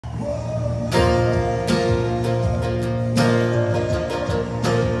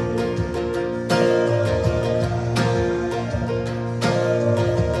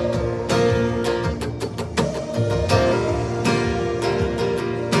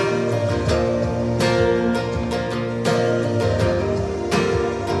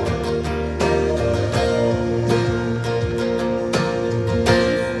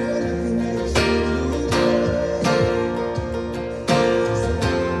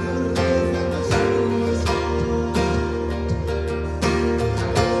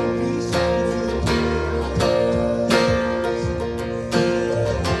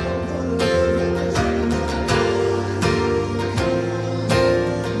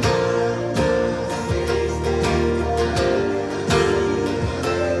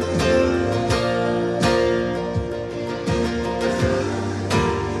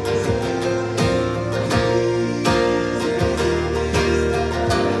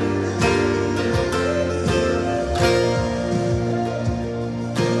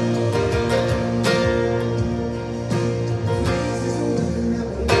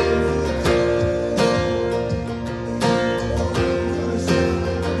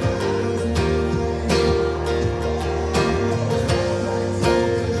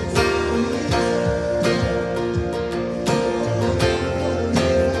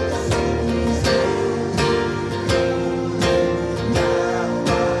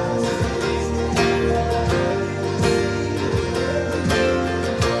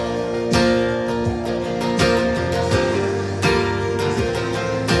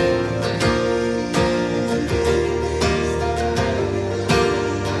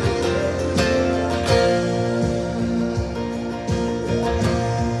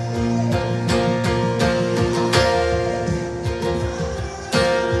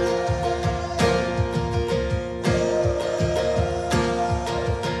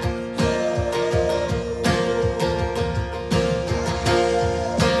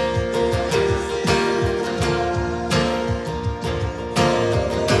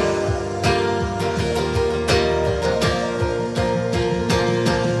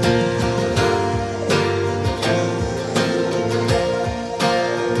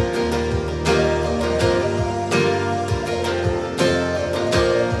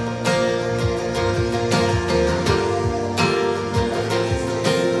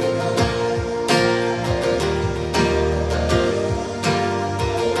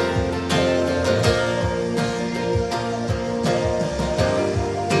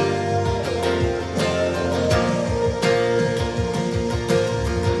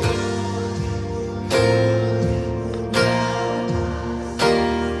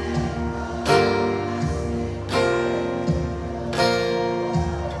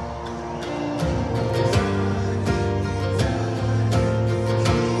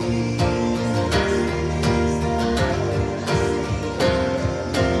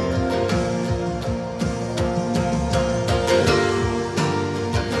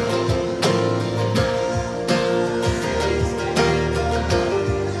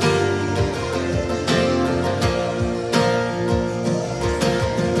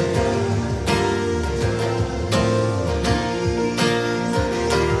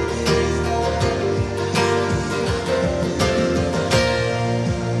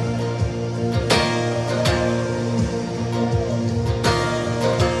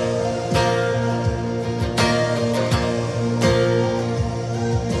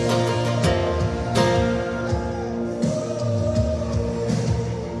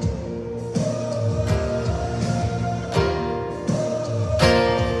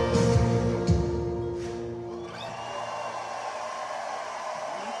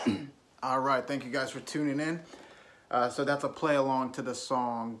right, thank you guys for tuning in. So that's a play along to the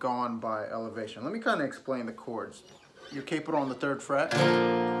song Gone by Elevation. Let me kind of explain the chords. Your capital on the 3rd fret.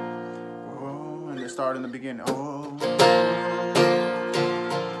 Oh, and they start in the beginning. Oh.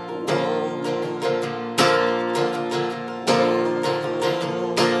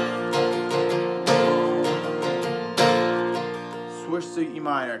 Switch to E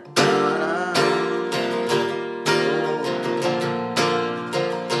minor.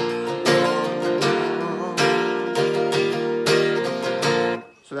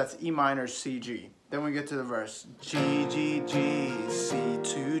 So that's E minor, C, G. Then we get to the verse. G, G, G, C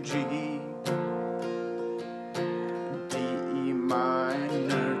to G. D, E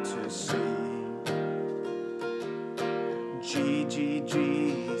minor to C. G, G,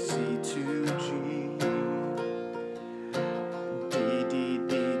 G, C to G. D, D,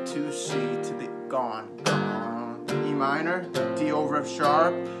 D to C to the gone. E minor, D over F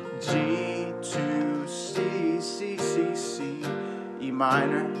sharp. G to C, C, C, C. E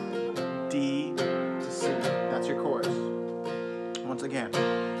minor, D to C. That's your chorus. Once again.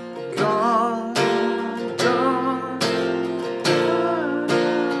 Gone, gone,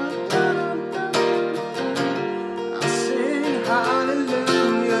 I sing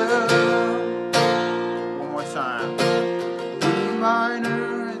hallelujah. One more time. E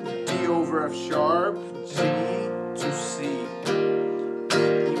minor, D over F sharp, G to C.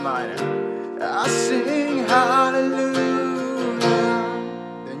 E minor, I sing hallelujah.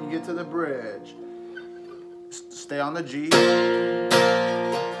 To the bridge. Stay on the G.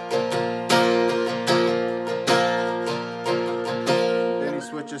 Then he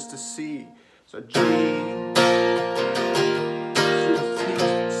switches to C. So G,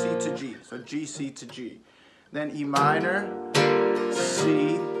 C to G. So G, C to G. Then E minor,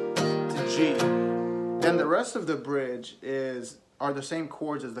 C to G. Then the rest of the bridge are the same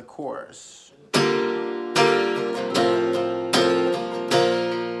chords as the chorus.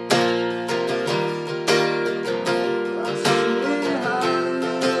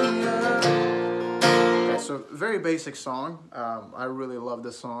 Very basic song. I really love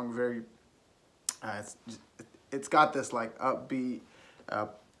this song. It's got this like upbeat,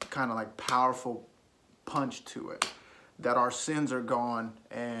 kind of like powerful punch to it. That our sins are gone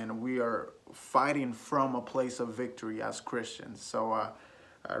and we are fighting from a place of victory as Christians. So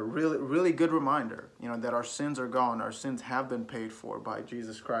a really good reminder, that our sins are gone. Our sins have been paid for by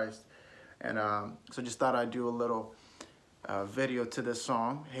Jesus Christ. And so just thought I'd do a little video to this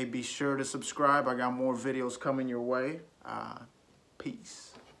song. Hey, be sure to subscribe. I got more videos coming your way. Peace.